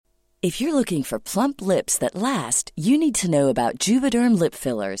If you're looking for plump lips that last, you need to know about Juvederm lip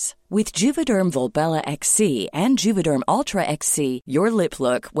fillers. With Juvederm Volbella XC and Juvederm Ultra XC, your lip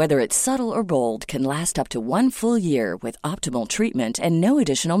look, whether it's subtle or bold, can last up to 1 full year with optimal treatment and no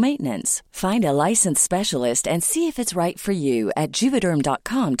additional maintenance. Find a licensed specialist and see if it's right for you at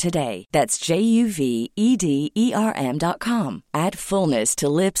Juvederm.com today. That's JUVEDERM.com. Add fullness to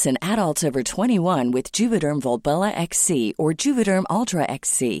lips in adults over 21 with Juvederm Volbella XC or Juvederm Ultra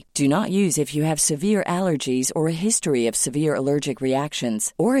XC. Do not use if you have severe allergies or a history of severe allergic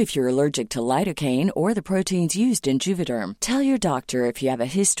reactions, or if you're allergic to lidocaine or the proteins used in Juvederm. Tell your doctor if you have a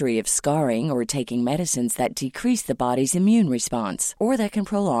history of scarring or taking medicines that decrease the body's immune response or that can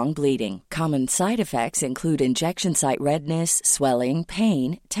prolong bleeding. Common side effects include injection site redness, swelling,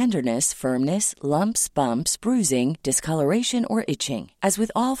 pain, tenderness, firmness, lumps, bumps, bruising, discoloration, or itching. As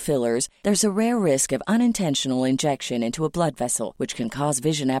with all fillers, there's a rare risk of unintentional injection into a blood vessel, which can cause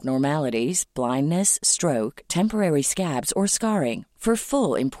vision abnormalities, blindness, stroke, temporary scabs, or scarring. For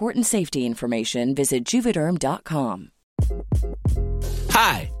full, important safety information, visit Juvederm.com.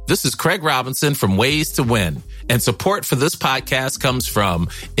 Hi, this is Craig Robinson from Ways to Win, and support for this podcast comes from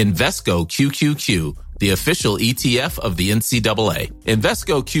Invesco QQQ, the official ETF of the NCAA.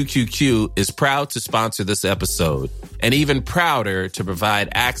 Invesco QQQ is proud to sponsor this episode, and even prouder to provide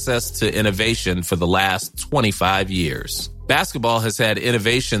access to innovation for the last 25 years. Basketball has had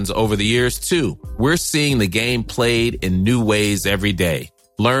innovations over the years, too. We're seeing the game played in new ways every day.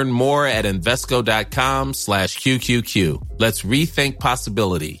 Learn more at Invesco.com/QQQ. Let's rethink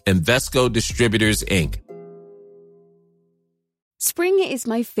possibility. Invesco Distributors, Inc. Spring is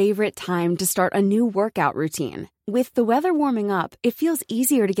my favorite time to start a new workout routine. With the weather warming up, it feels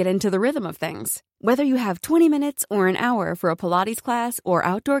easier to get into the rhythm of things. Whether you have 20 minutes or an hour for a Pilates class or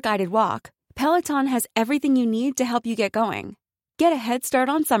outdoor guided walk, Peloton has everything you need to help you get going. Get a head start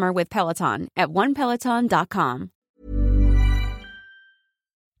on summer with Peloton at onepeloton.com.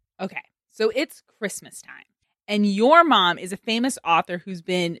 Okay, so it's Christmas time, and your mom is a famous author who's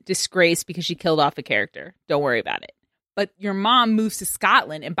been disgraced because she killed off a character. Don't worry about it. But your mom moves to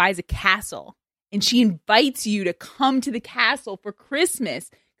Scotland and buys a castle, and she invites you to come to the castle for Christmas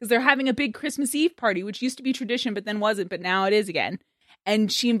because they're having a big Christmas Eve party, which used to be tradition, but then wasn't, but now it is again.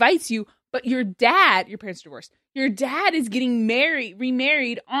 And she invites you, but your dad, your parents are divorced, your dad is getting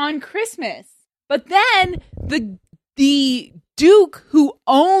remarried on Christmas. But then the Duke who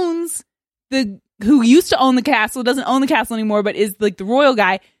used to own the castle, doesn't own the castle anymore, but is like the royal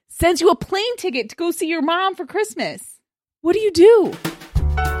guy, sends you a plane ticket to go see your mom for Christmas. What do you do?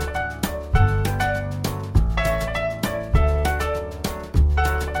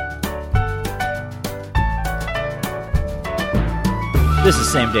 This is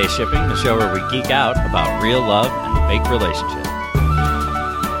Same Day Shipping, the show where we geek out about real love and fake relationships.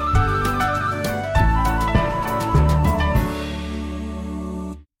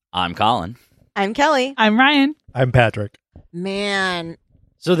 I'm Colin. I'm Kelly. I'm Ryan. I'm Patrick. Man.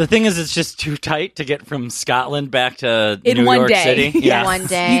 So the thing is, it's just too tight to get from Scotland back to New one York day. City. Yeah. One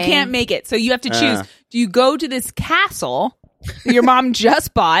day. You can't make it. So you have to choose. Do you go to this castle that your mom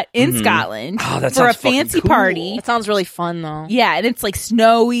just bought in Scotland for a sounds fancy fucking cool. party? It sounds really fun, though. Yeah, and it's like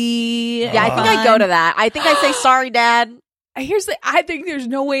snowy. Yeah, I think I go to that. I think I say, sorry, Dad. I think there's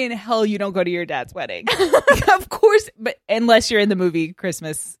no way in hell you don't go to your dad's wedding. Of course, but unless you're in the movie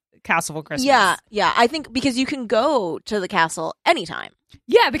Castle for Christmas. Yeah. I think because you can go to the castle anytime.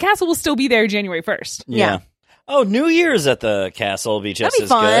 Yeah, the castle will still be there January 1st. Yeah. Oh, New Year's at the castle will be just That'd be as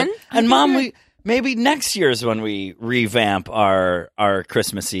fun. good. And Mom, maybe next year's when we revamp our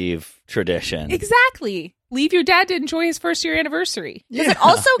Christmas Eve tradition. Exactly. Leave your dad to enjoy his first year anniversary. It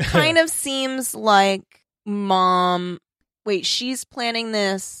also kind of seems like Mom... Wait, she's planning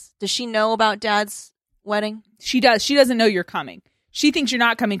this. Does she know about Dad's wedding? She does. She doesn't know you're coming. She thinks you're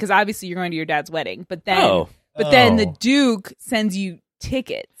not coming because obviously you're going to your dad's wedding. But then, then the Duke sends you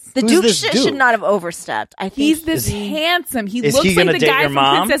tickets. The Duke should not have overstepped. I think he's this handsome. He Is looks he like gonna the date guy your from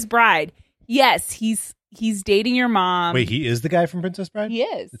mom? Princess Bride. Yes, he's dating your mom. Wait, he is the guy from Princess Bride? He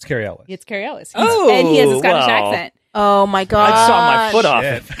is. It's Carrie Ellis. It's Carrie Ellis. Oh, and he has a Scottish wow. accent. Oh, my God. I'd saw my foot off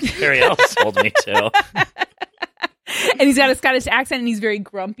Shit. if Carrie Ellis told me to. And he's got a Scottish accent, and he's very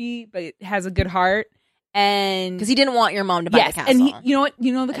grumpy, but has a good heart. And Because he didn't want your mom to buy the castle. and you know what?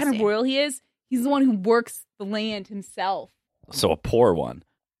 You know the kind see. of royal he is. He's the one who works the land himself. So a poor one.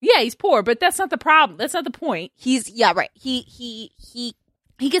 Yeah, he's poor, but that's not the problem. That's not the point. right. He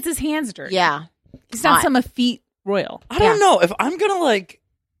gets his hands dirty. yeah. He's not Hot. some effete royal. I don't know if I'm gonna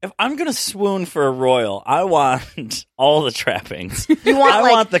if I'm gonna swoon for a royal, I want all the trappings. You want I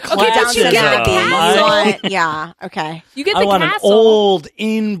like want the down to the classism. castle. Yeah. Okay. You get I the want castle.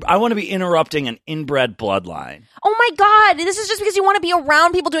 I want to be interrupting an inbred bloodline. Oh my God! This is just because you want to be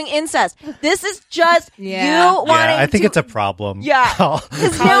around people doing incest. This is just Yeah. you wanting. I think to, it's a problem. Yeah. How do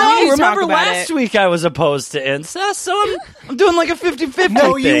you Remember talk about last it? week I was opposed to incest, so I'm doing like a 50-50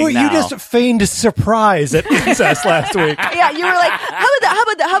 No, thing you now. just feigned surprise at incest last week. Yeah, you were like, how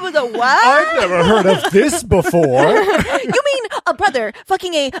about the what? I've never heard of this before. You mean a brother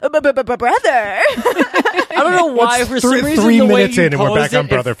fucking a brother? I don't know why for some reason three the way minutes you in and we're posed back on it,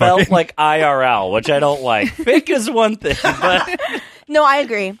 brother it felt fucking. like IRL, which I don't like. Fic is one thing, but No, I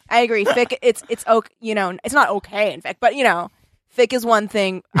agree. Fic, it's okay. You know, it's not okay in fic, but you know, fic is one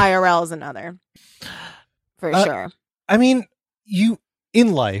thing, IRL is another, for sure. I mean, you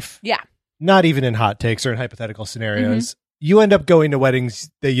in life, Yeah. not even in hot takes or in hypothetical scenarios, you end up going to weddings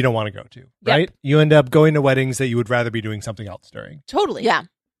that you don't want to go to, right? You end up going to weddings that you would rather be doing something else during. Totally. Yeah.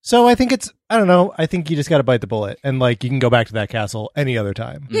 So I think I don't know. I think you just got to bite the bullet, and like you can go back to that castle any other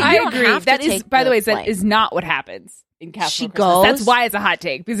time. Yeah, I you don't agree. have to That is, take by the way, flight. that is not what happens in Castle She of Christmas. goes? That's why it's a hot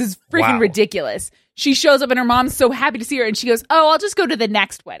take, because it's freaking Wow. ridiculous. She shows up and her mom's so happy to see her, and she goes, "Oh, I'll just go to the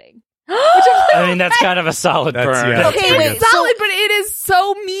next wedding." I mean that's kind of a solid That's- burn. yeah. Okay, pretty wait. good. Solid, but it is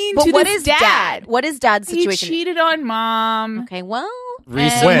so mean But to what this is dad? What is dad's He situation? cheated on mom Okay, well,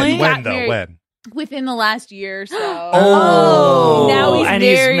 Recently, When got though? married. When? within the last year or so. Oh. Now he's And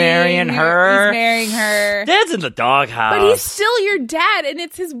he's marrying, marrying her? He's marrying her. Dad's in the doghouse. But he's still your dad, and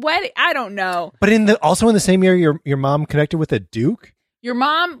it's his wedding. I don't know. But also in the same year, your mom connected with a duke Your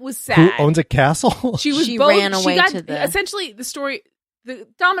mom was sad. who owns a castle. She was She both, ran away she got, to the- essentially the story. The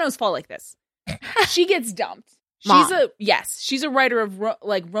dominoes fall like this. She gets dumped. Mom. She's a writer of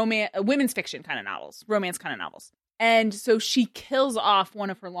romance, women's fiction kind of novels, romance kind of novels, and so she kills off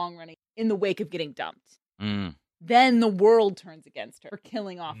one of her long running in the wake of getting dumped. Mm. Then the world turns against her for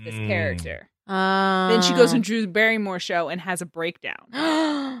killing off this character. Then then she goes on Drew Barrymore show and has a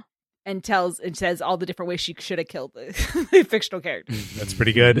breakdown and says all the different ways she should have killed the fictional character. That's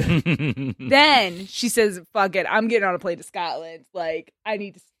pretty good. Then she says, "Fuck it, I'm getting on a plane to Scotland. Like I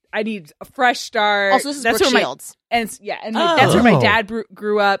need a fresh start." Also, this is Brooke where Shields. that's where my Oh. dad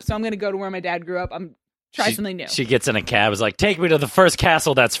grew up. So I'm going to go to where my dad grew up. I'm try something new. She gets in a cab, is like, take me to the first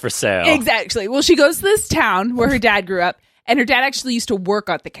castle that's for sale. Exactly. Well, she goes to this town where her dad grew up, and her dad actually used to work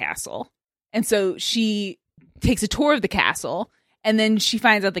at the castle. And so she takes a tour of the castle, and then she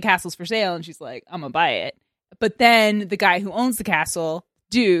finds out the castle's for sale, and she's like, I'm going to buy it. But then the guy who owns the castle,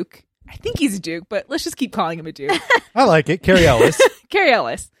 Duke, I think he's a Duke, but let's just keep calling him a Duke. I like it. Carrie Ellis. Carrie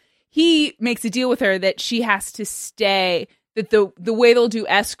Ellis. He makes a deal with her that she has to stay, that the way they'll do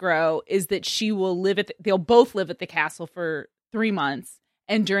escrow is that she will they'll both live at the castle for 3 months.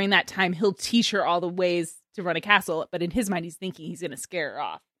 And during that time, he'll teach her all the ways to run a castle. But in his mind, he's thinking he's going to scare her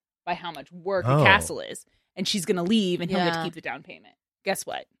off by how much work a castle is. And she's going to leave and he'll get to Yeah. keep the down payment. Guess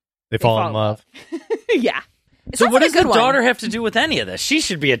what? They fall in love. Yeah. So what does like a the good daughter one. have to do with any of this? She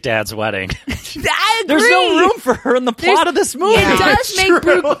should be at Dad's wedding. I agree. There's no room for her in the plot of this movie. It does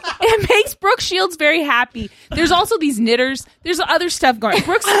make it makes Brooke Shields very happy. There's also these knitters. There's other stuff going.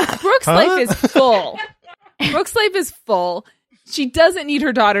 Brooke's life is full. Brooke's life is full. She doesn't need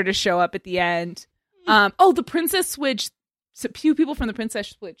her daughter to show up at the end. The Princess Switch. So few people from the Princess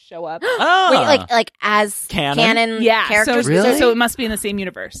Switch show up. Oh. Wait, like as Canon? Yeah, characters. so it must be in the same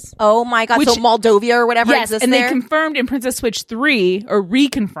universe. Oh my god! So Moldova or whatever Yes, exists and there. they confirmed in Princess Switch 3 or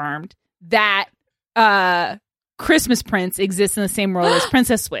reconfirmed that Christmas Prince exists in the same world as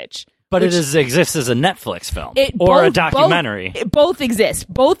Princess Switch. But it exists as a Netflix film It or a both- documentary. Both exist.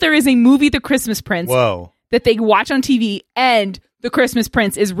 Both there is a movie, The Christmas Prince, Whoa. that they watch on TV, and The Christmas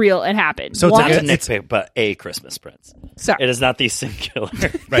Prince is real and happened. So it's Not like to nitpick, but a Christmas Prince. Sorry. It is not the singular.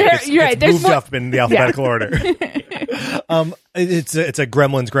 Right, You're right. It's There's moved more- up in the alphabetical order. It's a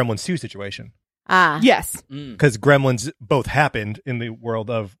Gremlins 2 situation Yes. because Gremlins both happened in the world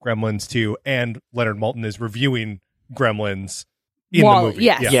of Gremlins 2, and Leonard Maltin is reviewing Gremlins in Wall- the movie.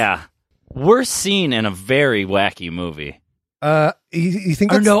 yes. Yeah. We're seen in a very wacky movie. You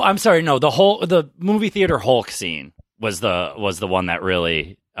think? Or That's, no, I'm sorry. No, the movie theater Hulk scene was the one that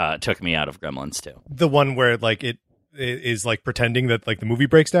really took me out of Gremlins 2. the one where like it is like pretending that like the movie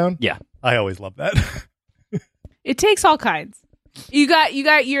breaks down? Yeah. I always love that. It takes all kinds. You got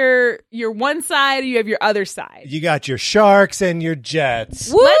your one side, you have your other side. You got your sharks and your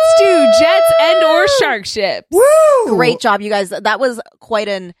jets. Let's do jets and or shark ships. Woo! Great job, you guys. That was quite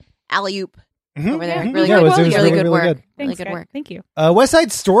an alley-oop Mhm. over there. Mhm. Really Yeah, good. it was really really, good really work. good. Really Thanks, good guys. work. Thank you. West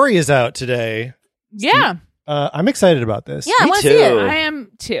Side Story is out today. Yeah. I'm excited about this. Yeah, I Me want to see it. too. I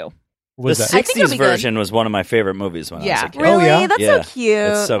am too. Was The that? I think it'll 60s be good. version was one of my favorite movies when I was Yeah. a kid. Really? yeah? That's Yeah. so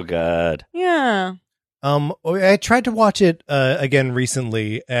cute. It's so good. Yeah. I tried to watch it again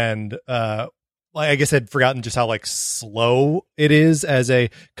recently, and I guess I'd forgotten just how like slow it is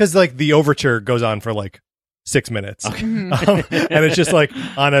because like the overture goes on for like 6 minutes, Mhm. and it's just like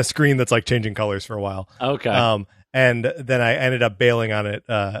on a screen that's like changing colors for a while. Okay. And then I ended up bailing on it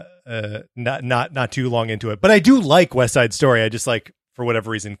not too long into it. But I do like West Side Story. I just like for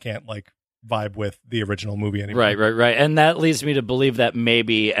whatever reason can't like vibe with the original movie anymore. Right. And that leads me to believe that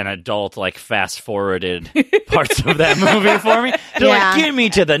maybe an adult like fast forwarded parts of that movie for me. They're Yeah. like, get me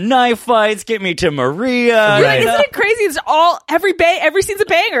to the knife fights, get me to Maria. Right. Like, isn't it crazy? It's all every scene's a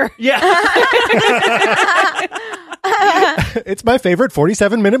banger. Yeah. It's my favorite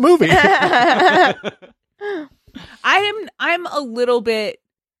 47-minute movie. I'm a little bit.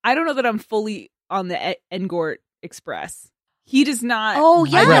 I don't know that I'm fully on the Engort Express. He does not. Oh, I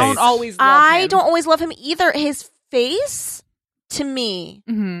yes. don't always. Love I him. don't always love him either. His face, to me,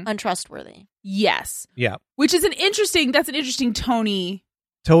 Mhm. untrustworthy. Yes, Yeah, which is an interesting Tony.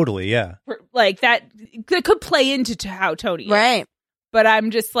 totally. Yeah. Like that could play into how Tony is. Right. But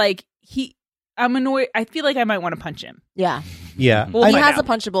I'm just like I'm annoyed. I feel like I might want to punch him. Yeah. Yeah. We'll He find has out. a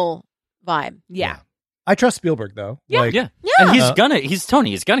punchable vibe. Yeah, I trust Spielberg though. Yeah. Like, Yeah. Yeah. And he's Tony.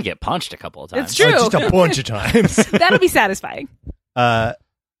 He's going to get punched a couple of times. It's true. just a bunch of times. that'll be satisfying.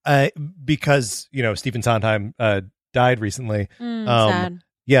 Because Stephen Sondheim died recently. Sad.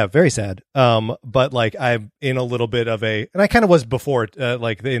 Yeah, very sad. But like I'm in a little bit of and I kind of was before,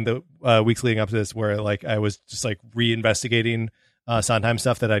 like in the weeks leading up to this, where like I was just like reinvestigating Sondheim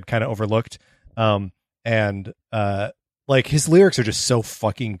stuff that I'd kind of overlooked. And like his lyrics are just so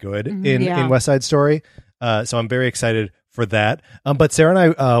fucking good in West Side Story. So I'm very excited for that. But Sarah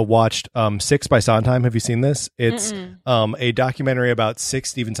and I watched 6 by Sondheim. Have you seen this? It's a documentary about 6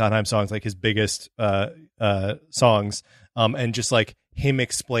 Stephen Sondheim songs, like his biggest songs, and just like him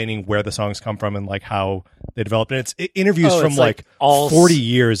explaining where the songs come from and like how they developed. And it's interviews from it's like all 40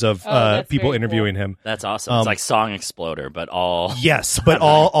 years of that's people very interviewing him. That's awesome. It's like Song Exploder, but all. Yes, but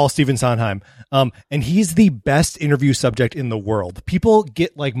all Stephen Sondheim. And he's the best interview subject in the world. People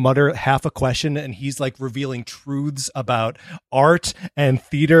get like mutter half a question and he's like revealing truths about art and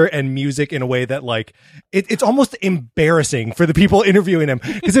theater and music in a way that like it's almost embarrassing for the people interviewing him.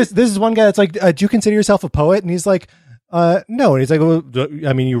 Because this is one guy that's like, do you consider yourself a poet? And he's like, no. And he's like, well,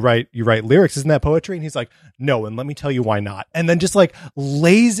 I mean, you write lyrics. Isn't that poetry? And he's like, no. And let me tell you why not. And then just like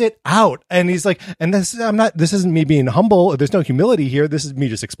lays it out. And he's like, and this isn't me being humble. There's no humility here. This is me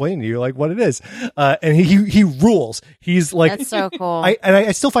just explaining to you like what it is. And he rules. He's like, That's so cool.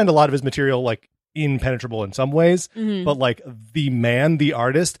 I still find a lot of his material like impenetrable in some ways, Mhm. but like the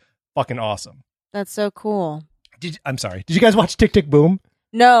artist, fucking awesome. That's so cool. I'm sorry. Did you guys watch Tick Tick Boom?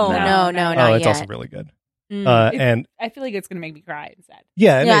 No, No. not Oh, it's yet. also really good. Mm. And I feel like it's gonna make me cry instead.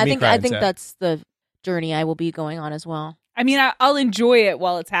 yeah, it Yeah, made I me think cry I and think sad. that's the journey I will be going on as well. I mean, I'll enjoy it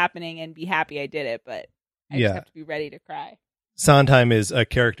while it's happening and be happy I did it, but I Yeah. just have to be ready to cry. Sondheim is a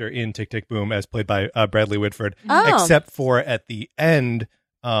character in Tick Tick Boom as played by Bradley Whitford, Oh. except for at the end,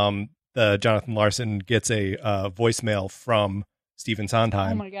 the Jonathan Larson gets a voicemail from Stephen Oh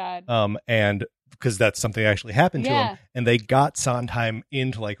Sondheim, my god. and because that's something that actually happened to Yeah. him, and they got Sondheim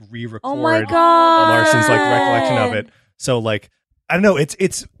in to like re-record Oh my god. Larson's like recollection of it. So like I don't know,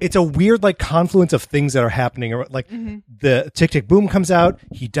 it's a weird like confluence of things that are happening. Or like Mhm. the Tick Tick Boom comes out,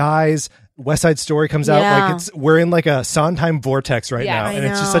 he dies. West Side Story comes out. Yeah. Like we're in like a Sondheim vortex right Yeah, now, I and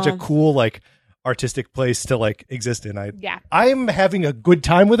it's just such a know. cool like artistic place to like exist in. Yeah. I'm having a good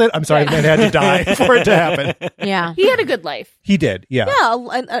time with it. I'm sorry the man had to die for it to happen. Yeah. He had a good life. He did, yeah.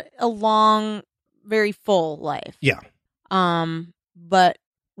 Yeah, a long, very full life. Yeah. But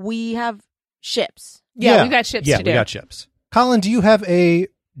we have ships. Yeah, we've got ships Yeah, to we do. got ships. Colin, do you have a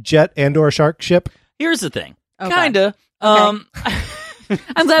jet and/or shark ship? Here's the thing. Okay. Kinda. I'm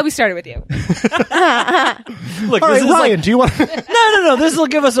glad we started with you. Look, All right, this is Ryan, like, do you want no. This will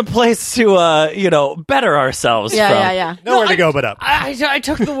give us a place to, better ourselves. from. Yeah. nowhere to go but up? I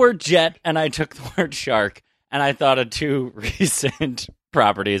took the word jet and I took the word shark and I thought of 2 recent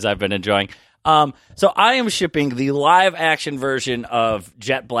properties I've been enjoying. So I am shipping the live action version of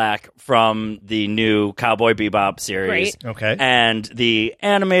Jet Black from the new Cowboy Bebop series. Great. Okay. And the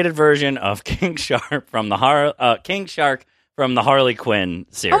animated version of King Shark from the Harley Quinn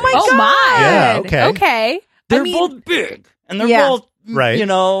series. Oh my Oh God. my. Yeah, okay. Okay. They're I mean, both big and they're Yeah. both Right.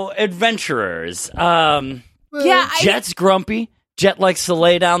 adventurers. yeah, Jet's grumpy. Jet likes to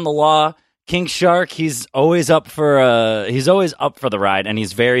lay down the law. King Shark, he's always up for the ride, and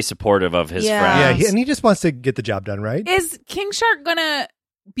he's very supportive of his Yeah. friends. Yeah, and he just wants to get the job done, right? Is King Shark gonna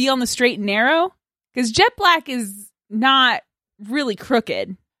be on the straight and narrow? Because Jet Black is not really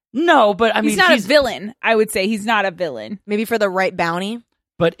crooked. No, but I mean, he's not a villain. I would say he's not a villain. Maybe for the right bounty.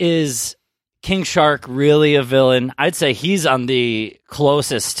 But is King Shark really a villain? I'd say he's on the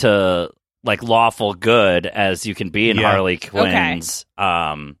closest to like lawful good as you can be in Harley Quinn's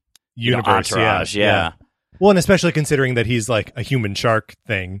Universe, entourage. Yeah. Well, and especially considering that he's like a human shark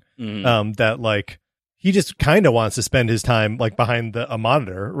thing, that like he just kind of wants to spend his time like behind a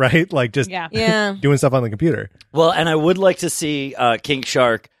monitor, right? Like just Yeah. doing stuff on the computer. Well, and I would like to see King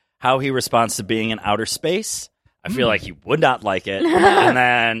Shark, how he responds to being in outer space. I feel like he would not like it. And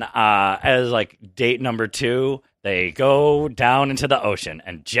then as like date number 2, they go down into the ocean,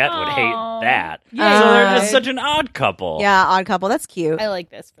 and Jet would hate that. Yeah. So they're just such an odd couple. Yeah, odd couple. That's cute. I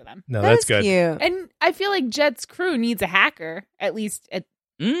like this for them. No, That that's is good. cute. And I feel like Jet's crew needs a hacker, at least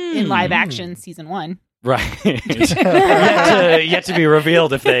in live action season 1. Right. yet to be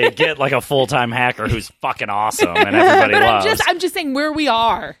revealed if they get like a full-time hacker who's fucking awesome and everybody But loves. I'm just saying where we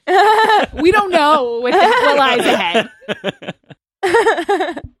are. We don't know what lies ahead.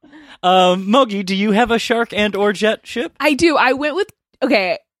 Mogi, do you have a shark and or jet ship? I do. I went with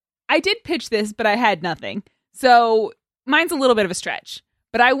I did pitch this, but I had nothing. So mine's a little bit of a stretch.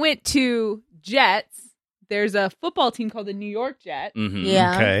 But I went to Jets. There's a football team called the New York Jets. Mm-hmm.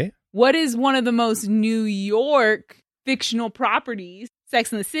 Yeah. Okay. What is one of the most New York fictional properties?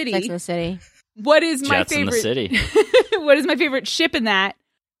 Sex and the City. Sex and the City. What is my Jets in the favorite? City. What is my favorite ship in that?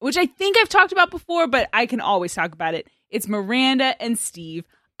 Which I think I've talked about before, but I can always talk about it. It's Miranda and Steve.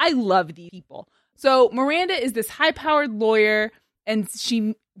 I love these people. So Miranda is this high-powered lawyer, and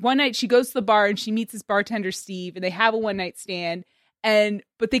one night she goes to the bar and she meets this bartender Steve, and they have a one-night stand.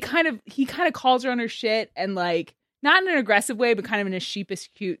 But he kind of calls her on her shit, and like not in an aggressive way, but kind of in a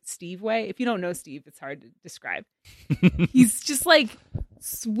sheepish, cute Steve way. If you don't know Steve, it's hard to describe. He's just like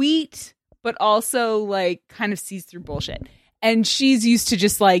sweet, but also like kind of sees through bullshit. And she's used to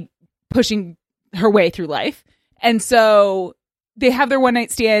just like pushing her way through life. And so they have their one night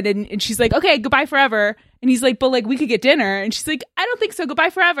stand, and she's like, okay, goodbye forever. And he's like, but like we could get dinner. And she's like, I don't think so.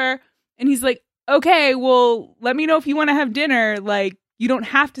 Goodbye forever. And he's like, okay, well, let me know if you want to have dinner. Like, you don't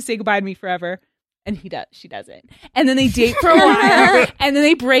have to say goodbye to me forever. And she doesn't. And then they date for a while, and then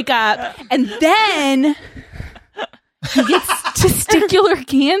they break up, and then he gets testicular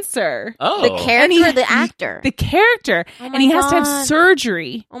cancer. Oh. The character or the actor? The character. Oh my and he has to have God.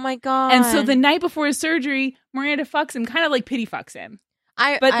 surgery. Oh my God. And so the night before his surgery, Miranda fucks him, kind of like pity fucks him,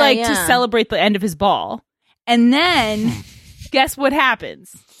 but to yeah. celebrate the end of his ball. And then, guess what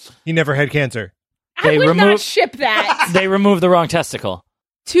happens? He never had cancer. I would not ship that. They remove the wrong testicle.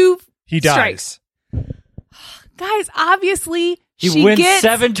 He dies. Guys, obviously, He she wins gets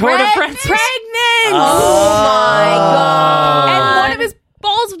 7 Tour de France. pregnant. Oh my God. And one of his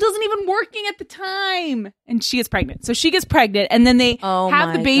balls doesn't even working at the time. And she gets pregnant. So she gets pregnant, and then they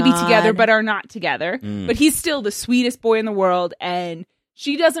have the my baby God. together, but are not together. But he's still the sweetest boy in the world, and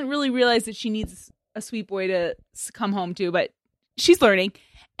she doesn't really realize that she needs a sweet boy to come home to, but she's learning.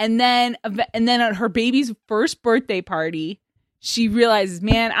 And then at her baby's first birthday party, she realizes,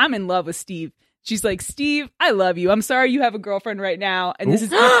 man, I'm in love with Steve. She's like, Steve, I love you. I'm sorry you have a girlfriend right now, and this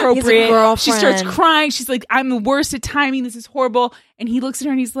is inappropriate. She starts crying. She's like, I'm the worst at timing. This is horrible. And he looks at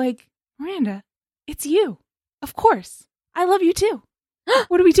her and he's like, Miranda, it's you. Of course. I love you too.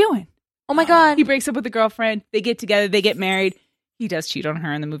 What are we doing? Oh my God. He breaks up with the girlfriend. They get together. They get married. He does cheat on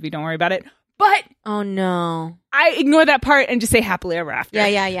her in the movie. Don't worry about it. But Oh no. I ignore that part and just say happily ever after.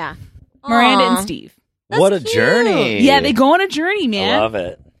 Yeah. Miranda Aw. and Steve. What a cute. journey. Yeah, they go on a journey, I man. love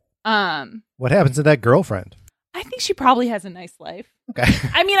it. What happens to that girlfriend? I think she probably has a nice life. Okay.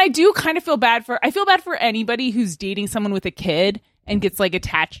 I mean, I do kind of feel bad for anybody who's dating someone with a kid and gets like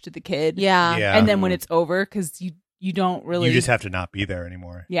attached to the kid. Yeah. Yeah. And then when it's over, because you don't really. You just have to not be there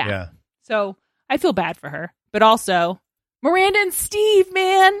anymore. Yeah. So I feel bad for her. But also, Miranda and Steve,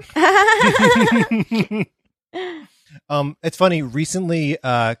 man. It's funny. Recently,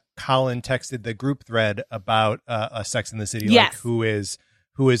 Colin texted the group thread about a Sex in the City, Yes. like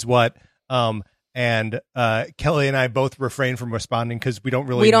who is what. And Kelly and I both refrain from responding because we don't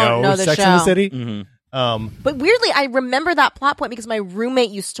really don't know the Sex in the show. City. Mm-hmm. But weirdly, I remember that plot point because my roommate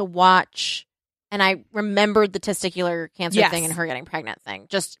used to watch, and I remembered the testicular cancer Yes. thing and her getting pregnant thing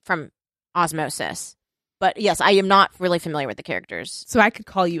just from osmosis. But yes, I am not really familiar with the characters. So I could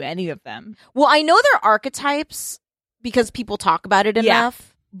call you any of them. Well, I know they're archetypes because people talk about it Yeah.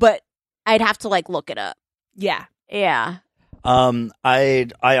 enough, but I'd have to like look it up. Yeah. Yeah.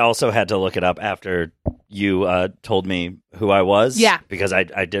 I also had to look it up after you told me who I was. Yeah. Because I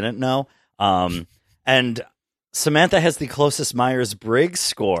didn't know. And Samantha has the closest Myers-Briggs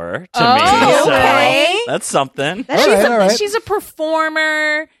score to me. Oh, So okay. that's something. That's- All right. She's a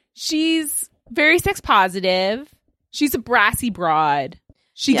performer. She's very sex positive. She's a brassy broad.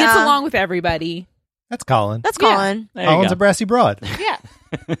 She gets Yeah. along with everybody. That's Colin. That's Yeah. Colin. There you Colin's go. a brassy broad. Yeah.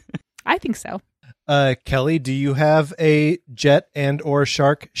 I think so. Kelly, do you have a jet and or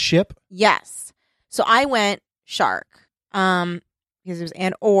shark ship? Yes. So I went shark. Because it was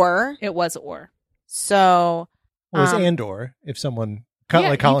and or. It was or. So Or was Um, and/or if someone Yeah,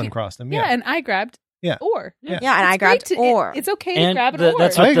 like you Colin can- crossed them? Yeah, and I grabbed Yeah. or. Yeah. yeah, and I It's grabbed great to- or. it's okay to And grab an or.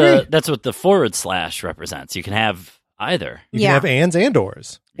 that's I what agree. that's what the / represents. You can have either. You Yeah. can have ands and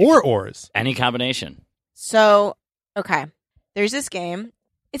ors or ors. Any combination. So, okay. There's this game.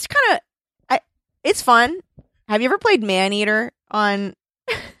 It's kind of it's fun. Have you ever played Maneater on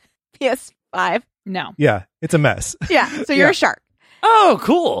PS5? No. Yeah, it's a mess. Yeah. So you're Yeah. a shark. Oh,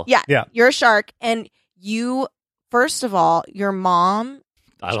 cool. Yeah. Yeah. You're a shark and you first of all, your mom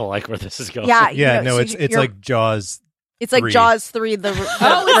I don't like where this is going. Yeah, Yeah, you know, no, so it's you're- like Jaws. it's like 3. Jaws 3 the Oh, it's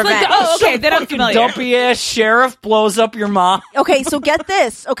like revenge. oh, okay. Then I'm Fucking familiar. dumpy ass sheriff blows up your mom. Okay, so get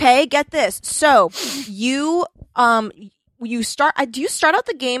this. Okay, get this. So you start. Do you start out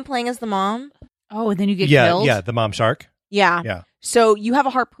the game playing as the mom? Oh, and then you get Yeah, killed. yeah, the mom shark. Yeah. Yeah. So you have a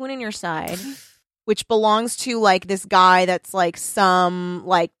harpoon in your side, which belongs to like this guy that's like some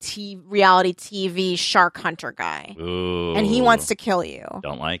like reality TV shark hunter guy, Ooh. and he wants to kill you.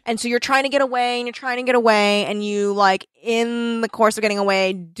 Don't like. And so you're trying to get away, and you're trying to get away, and you like in the course of getting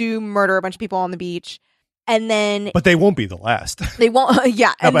away, do murder a bunch of people on the beach, and then But they won't be the last. they won't. Yeah,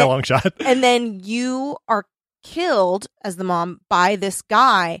 Not and by a then, long shot. and then you are killed as the mom by this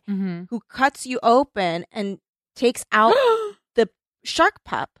guy Mm-hmm. who cuts you open and takes out the shark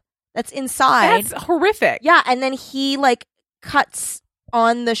pup that's inside. That's horrific. Yeah, and then he like cuts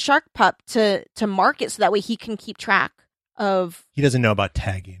on the shark pup to mark it so that way he can keep track of. He doesn't know about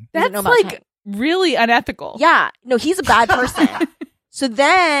tagging. Doesn't That's know about like time. really unethical. Yeah, no, he's a bad person. So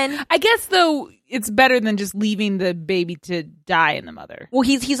then, I guess though it's better than just leaving the baby to die in the mother. well,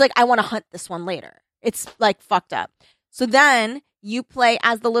 he's like, I want to hunt this one later. It's like fucked up. So then you play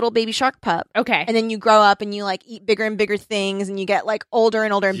as the little baby shark pup. Okay. And then you grow up and you like eat bigger and bigger things and you get like older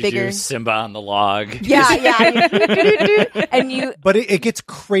and older and You bigger. do Simba on the log. Yeah, yeah. And you, But it gets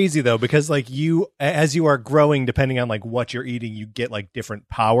crazy though, because like as you are growing, depending on like what you're eating, you get like different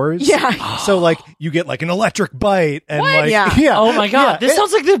powers. yeah. So like you get like an electric bite and like Yeah. Oh my god, Yeah, this it-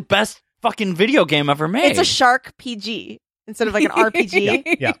 sounds like the best fucking video game ever made. It's a shark PG instead of like an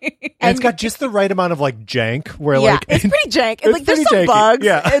RPG. Yeah. And it's got just the right amount of like jank where Yeah, like it's pretty jank. it's Like there's pretty some janky. bugs,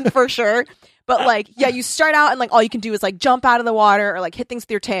 Yeah. and for sure. But like, yeah, you start out and like all you can do is like jump out of the water or like hit things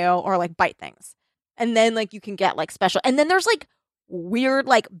with your tail or like bite things, and then like you can get like special. And then there's like weird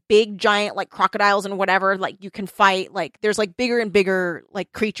like big giant like crocodiles and whatever like you can fight. Like there's like bigger and bigger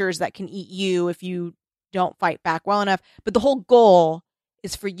like creatures that can eat you if you don't fight back well enough. But the whole goal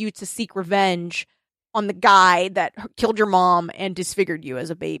is for you to seek revenge on the guy that killed your mom and disfigured you as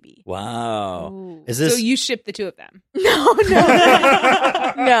a baby. wow. Ooh. Is this- So you ship the two of them. No,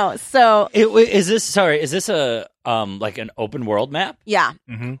 no. So Is this a like an open world map? yeah,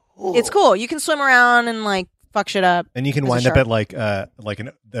 Mhm. it's cool. You can swim around and like fuck shit up. And you can As a wind up shark. at like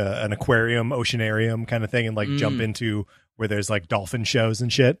an aquarium, oceanarium kind of thing, and like jump into where there's like dolphin shows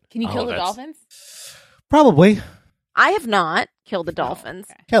and shit. Can you Oh, kill the that's- dolphins? Probably, I have not killed the dolphins.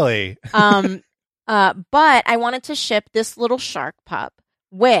 Okay. Kelly. But I wanted to ship this little shark pup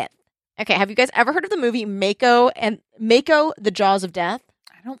with. Okay, have you guys ever heard of the movie Mako and Mako: The Jaws of Death?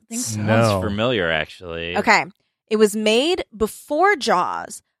 I don't think so. Sounds No. familiar, actually. Okay, it was made before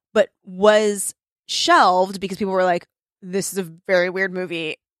Jaws, but was shelved because people were like, "This is a very weird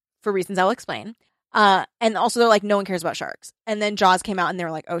movie," for reasons I'll explain. And also they're like, no one cares about sharks. And then Jaws came out and they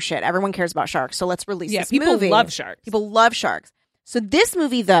were like, oh shit, everyone cares about sharks. So let's release Yeah, this people movie. love sharks. People love sharks. So this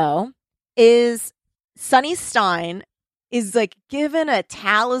movie though is Sonny Stein is like given a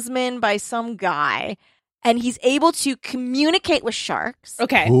talisman by some guy and he's able to communicate with sharks.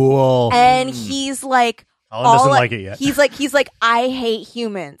 Okay. Cool. And he's like, Colin doesn't like it yet. He's like, I hate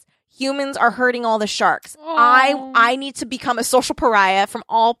humans. Humans are hurting all the sharks. Aw. I need to become a social pariah from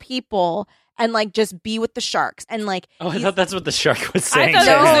all people and like just be with the sharks. And like, Oh, I he's- thought that's what the shark was I saying. thought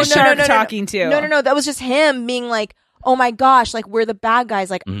that was the No, shark no, no, no. talking to. no, that was just him being like, oh my gosh, like we're the bad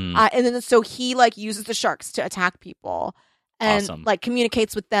guys. Like, Mm. and then so he like uses the sharks to attack people and Awesome. like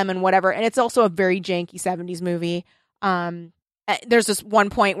communicates with them and whatever. And it's also a very janky 70s movie. There's this one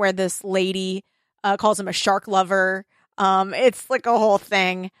point where this lady calls him a shark lover. It's like a whole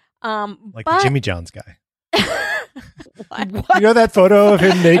thing. Like but the Jimmy John's guy. what? You know that photo of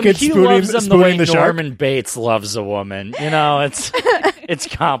him naked he spooning, loves them the way spooning the shark? Norman Bates loves a woman. You know, it's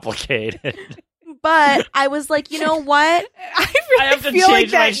complicated. But I was like, you know what? I have to feel like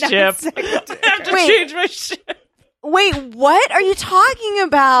change my that ship. I have to Wait. change my ship. Wait, what are you talking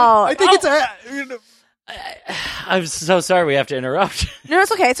about? I think it's I'm so sorry we have to interrupt. No,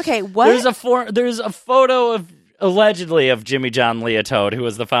 it's okay. It's okay. What? There's a photo of allegedly of Jimmy John Leotoad, who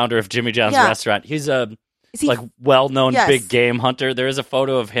was the founder of Jimmy John's Yeah. restaurant. He's a Is he- well-known Yes. big game hunter. There is a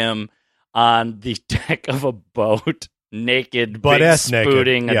photo of him on the deck of a boat, naked, Butt-ass naked.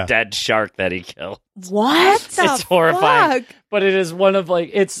 spooning Yeah. a dead shark that he killed. What? It's horrifying, but it is one of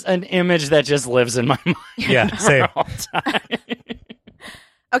it's an image that just lives in my mind. Yeah, same. all time.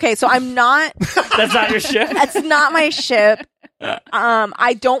 Okay, so I'm not. That's not your shit. That's not my ship.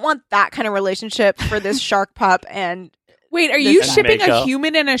 I don't want that kind of relationship for this shark pup. And Wait, are you This is shipping Mako. a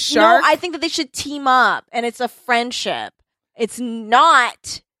human and a shark? no, I think that they should team up, and it's a friendship. It's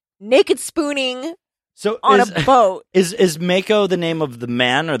not naked spooning So on is, a boat. is Mako the name of the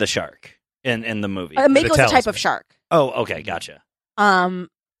man or the shark in the movie? Mako's a type talisman. of shark. Oh, okay, gotcha. And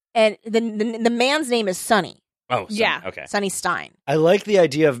the man's name is Sonny. Oh, Sonny, Yeah. okay. Sonny Stein. I like the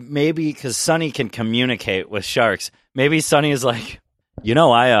idea of maybe because Sonny can communicate with sharks. Maybe Sonny is like,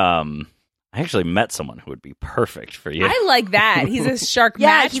 I actually met someone who would be perfect for you. I like that. He's a shark Yeah,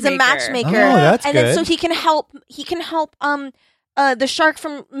 matchmaker. he's a matchmaker. Oh, that's and then good. so he can help. He can help. The shark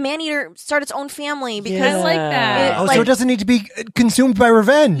from Maneater start its own family because I like that. Oh, like- so it doesn't need to be consumed by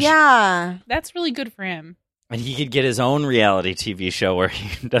revenge. yeah. That's really good for him. And he could get his own reality TV show where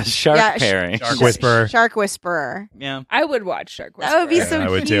he does shark Yeah, pairing. Shark Whisperer. Shark Whisperer. Yeah, I would watch Shark Whisperer. That would be Yeah, so I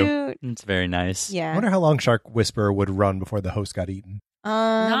would cute. too. it's very nice. I Yeah. wonder how long Shark Whisperer would run before the host got eaten.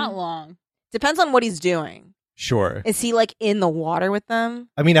 Not long. Depends on what he's doing. Sure. Is he like in the water with them?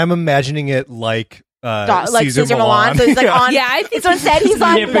 I mean, I'm imagining it like Like Caesar Caesar Milan. So he's like on. Yeah, I think So instead he's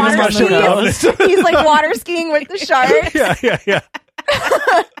on Nipping water his nose. skiing. He's like water skiing with the shark. yeah.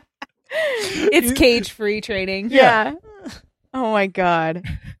 it's cage-free training. Yeah. Oh my god,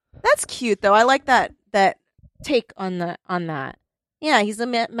 that's cute though. I like that take on that. Yeah, he's a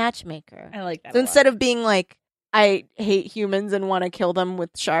matchmaker. I like that. So instead of being like, I hate humans and want to kill them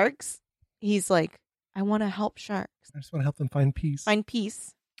with sharks, he's like, I want to help sharks I just want to help them find peace. find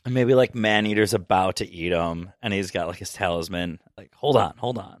peace. And maybe Maneater's about to eat him, and he's got his talisman. Like, hold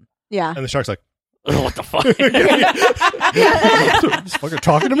on. Yeah. And the shark's like, What the fuck? this fucker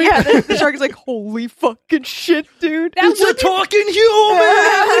talking to me? Yeah, the shark is like, holy fucking shit, dude. That would, talking human.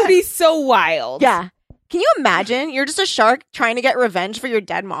 that would be so wild. Yeah. Can you imagine? You're just a shark trying to get revenge for your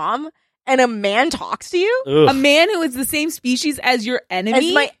dead mom, and a man talks to you A man who is the same species as your enemy.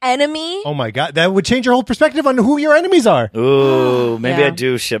 as my enemy. Oh my god, that would change your whole perspective on who your enemies are. Ooh, maybe Yeah. I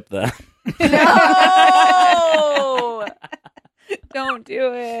do ship them. No! Don't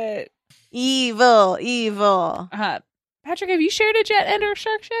do it. Evil. Patrick, have you shared a jet and or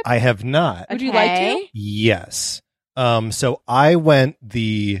shark ship? I have not. Would you like to? Yes. So I went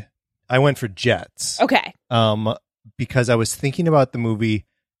for Jets. Okay. Because I was thinking about the movie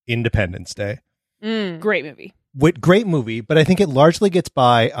Independence Day. Great movie. Great movie, but I think it largely gets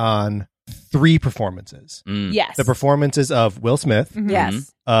by on three performances. Mm. Yes. The performances of Will Smith, Mhm.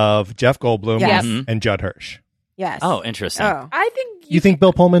 Yes. of Jeff Goldblum, Yes. Mhm. and Judd Hirsch. Yes. Oh, interesting. Oh. I think You think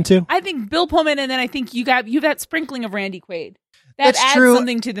Bill Pullman too? I think Bill Pullman, and then I think you have that sprinkling of Randy Quaid. That That's adds true.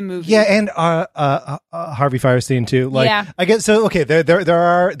 something to the movie. Yeah, and Harvey Firestein too. Like, Yeah. I guess so. Okay, there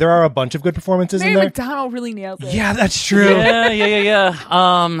are a bunch of good performances Mary in there. McDonald really nails it. Yeah, that's true. Yeah.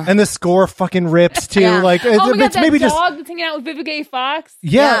 And the score fucking rips too. Yeah. Like, Oh my god, it's that maybe dog just that's hanging out with Vivica A. Fox.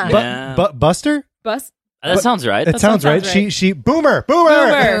 yeah. Yeah. But Buster. Bus. That sounds right. That sounds right. right. She Boomer.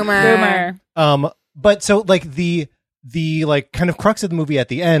 Boomer. But so like the like kind of crux of the movie at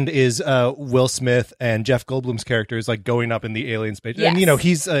the end is Will Smith and Jeff Goldblum's characters like going up in the alien space, Yes. and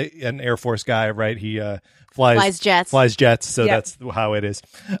he's an Air Force guy, right? He Flies jets. so Yep. that's how it is.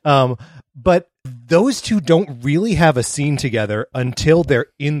 But those two don't really have a scene together until they're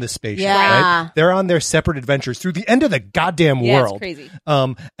in the spaceship. Yeah. Right? They're on their separate adventures through the end of the goddamn Yeah, world. it's crazy.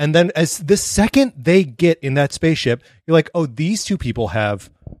 And then as the second they get in that spaceship, you're like, oh, these two people have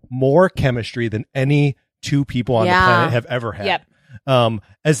more chemistry than any two people on the Yeah. planet have ever had. Yep.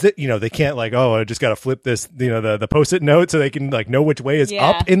 As they can't like, oh, I just got to flip this, the Post-it note so they can like know which way is Yeah.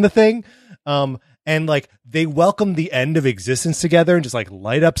 up in the thing. And like they welcome the end of existence together and just like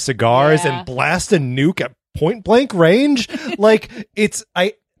light up cigars Yeah. and blast a nuke at point blank range. Like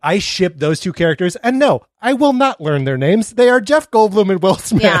I ship those two characters, and no, I will not learn their names. They are Jeff Goldblum and Will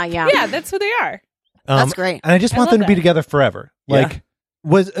Smith. Yeah. Yeah, that's who they are. That's great. And I just I want love them to be that. together forever. Like,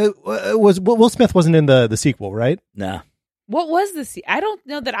 was Will Smith wasn't in the sequel, right? No. What was the I don't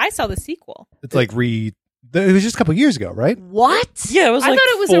know that I saw the sequel. It's like it was just a couple years ago, right? What? Yeah, it was I like thought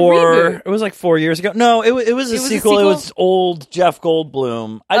it was a four. reboot. It was like 4 years ago. No, it was a It was a sequel. It sequel? was old Jeff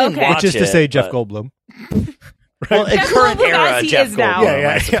Goldblum. I didn't Okay. watch It's just to it, say Jeff but- Goldblum. Well, in Jeff current Goldblum era, as he Jeff is now. Goldblum, Yeah,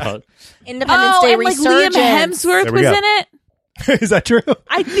 I suppose. Independence Day and like Liam resurgence. Hemsworth There we was go. in it. Is that true?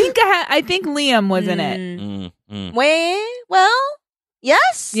 I think Liam was in it. Wait, well,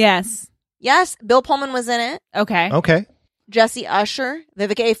 yes. Yes. Yes. Bill Pullman was in it. Okay. Okay. Jesse Usher.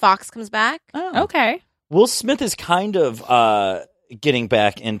 Vivica A. Fox comes back. Oh. Okay. Will Smith is kind of getting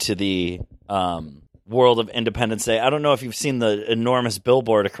back into the world of Independence Day. I don't know if you've seen the enormous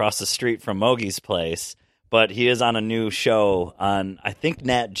billboard across the street from Mogie's place, but he is on a new show on, I think,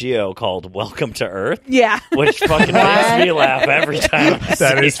 Nat Geo called Welcome to Earth, Yeah. which fucking makes me laugh every time.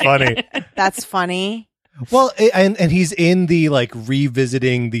 That is funny. That's funny. Well, and he's in the like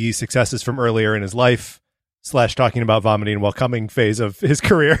revisiting the successes from earlier in his life / talking about vomiting while coming phase of his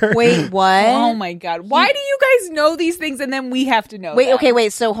career. Wait, what? Oh my God. Why do you guys know these things and then we have to know? Wait, them? okay,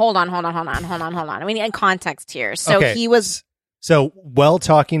 wait. So hold on. I mean, in context here. So Okay. he was. So while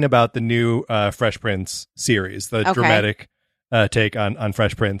talking about the new Fresh Prince series, the Okay. dramatic take on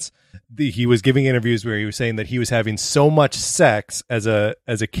Fresh Prince, he was giving interviews where he was saying that he was having so much sex as a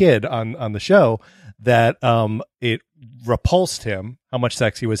kid on the show that it repulsed him how much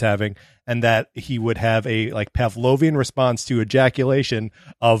sex he was having, and that he would have a like Pavlovian response to ejaculation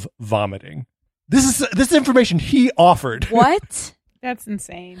of vomiting. This is information he offered. What? That's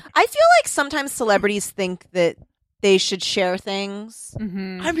insane. I feel like sometimes celebrities think that they should share things.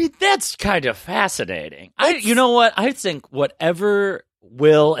 Mm-hmm. I mean, that's kind of fascinating. You know what? I think whatever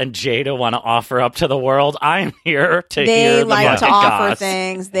Will and Jada want to offer up to the world, I'm here to hear They the like to fucking offer goss.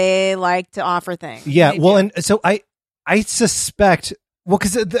 things. They like to offer things. Yeah, They well, do. and so I suspect, well,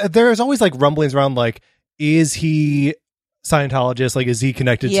 because there's always like rumblings around, like, is he Scientologist? Like, is he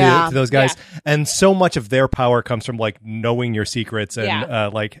connected Yeah. to those guys? And so much of their power comes from like knowing your secrets and Yeah.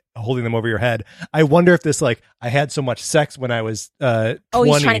 like holding them over your head. I wonder if this like I had so much sex when I was 20. Oh,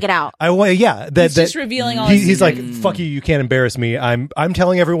 he's trying to get out. He's just revealing all his he's like, secrets. fuck you can't embarrass me. I'm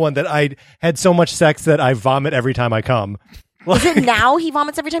telling everyone that I had so much sex that I vomit every time I come. Is it now he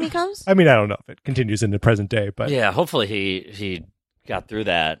vomits every time he comes? I mean, I don't know if it continues in the present day, but Yeah, hopefully he got through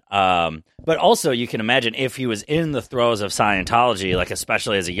that. But also, you can imagine if he was in the throes of Scientology, like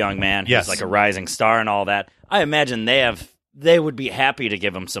especially as a young man who's Yes. like a rising star and all that, I imagine they would be happy to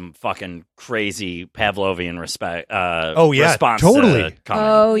give him some fucking crazy Pavlovian response. totally. To coming.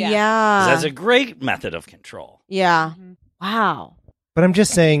 Oh, Yeah. yeah. 'Cause that's a great method of control. Yeah. Mhm. Wow. But I'm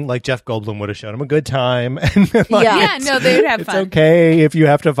just saying, like, Jeff Goldblum would have shown him a good time. And like, Yeah. Yeah, no, they would have it's fun. okay if you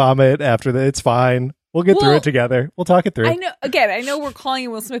have to vomit after that. It's fine. We'll get through Well, it together. We'll talk it through. I know we're calling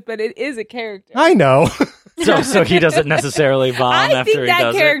him Will Smith, but it is a character. I know. So he doesn't necessarily vom I after think he that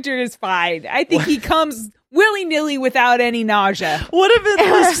does character is fine. I think he comes willy-nilly without any nausea. it. What if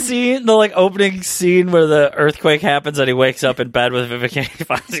it's the scene, the like opening scene where the earthquake happens and he wakes up in bed with Vivica A.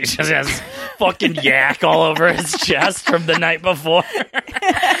 Fox? He just has fucking yak all over his chest from the night before.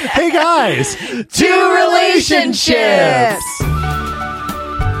 Hey, guys. Two relationships.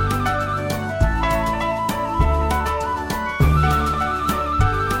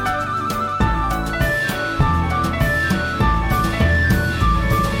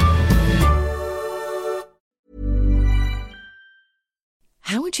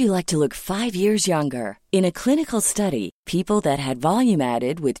 How would you like to look 5 years younger? In a clinical study, people that had volume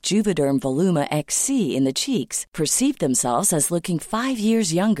added with Juvederm Voluma XC in the cheeks perceived themselves as looking 5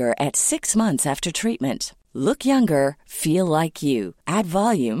 years younger at 6 months after treatment. Look younger, feel like you. Add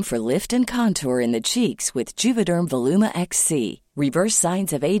volume for lift and contour in the cheeks with Juvederm Voluma XC. Reverse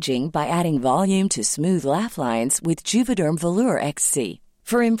signs of aging by adding volume to smooth laugh lines with Juvederm Volure XC.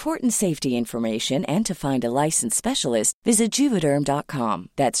 For important safety information and to find a licensed specialist, visit Juvederm.com.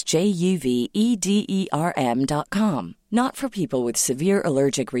 That's JUVEDERM.com. Not for people with severe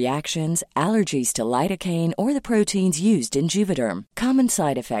allergic reactions, allergies to lidocaine, or the proteins used in Juvederm. Common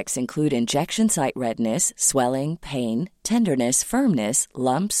side effects include injection site redness, swelling, pain, tenderness, firmness,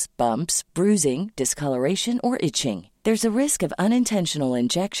 lumps, bumps, bruising, discoloration, or itching. There's a risk of unintentional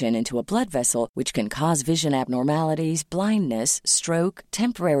injection into a blood vessel, which can cause vision abnormalities, blindness, stroke,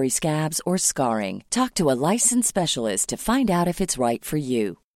 temporary scabs, or scarring. Talk to a licensed specialist to find out if it's right for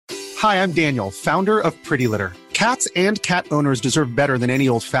you. Hi, I'm Daniel, founder of Pretty Litter. Cats and cat owners deserve better than any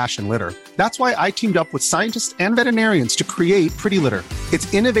old-fashioned litter. That's why I teamed up with scientists and veterinarians to create Pretty Litter.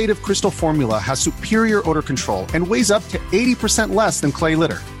 Its innovative crystal formula has superior odor control and weighs up to 80% less than clay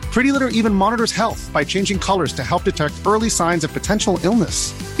litter. Pretty Litter even monitors health by changing colors to help detect early signs of potential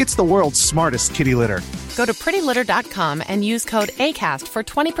illness. It's the world's smartest kitty litter. Go to prettylitter.com and use code ACAST for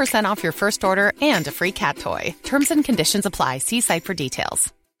 20% off your first order and a free cat toy. Terms and conditions apply. See site for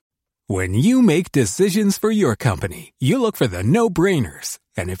details. When you make decisions for your company, you look for the no-brainers.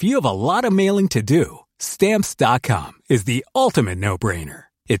 And if you have a lot of mailing to do, Stamps.com is the ultimate no-brainer.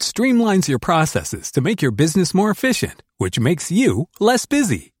 It streamlines your processes to make your business more efficient, which makes you less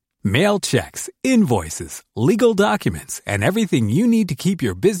busy. Mail checks, invoices, legal documents, and everything you need to keep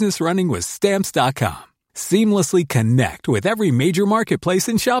your business running with Stamps.com. Seamlessly connect with every major marketplace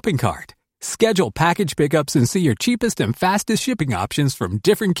and shopping cart. Schedule package pickups and see your cheapest and fastest shipping options from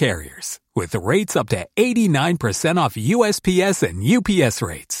different carriers, with rates up to 89% off USPS and UPS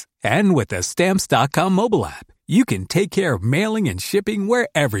rates. And with the Stamps.com mobile app, you can take care of mailing and shipping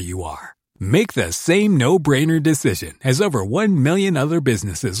wherever you are. Make the same no-brainer decision as over 1 million other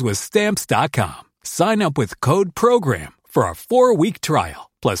businesses with Stamps.com. Sign up with code PROGRAM for a 4-week trial,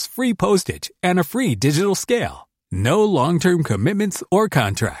 plus free postage and a free digital scale. No long-term commitments or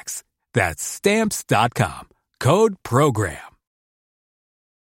contracts. That's Stamps.com. Code PROGRAM.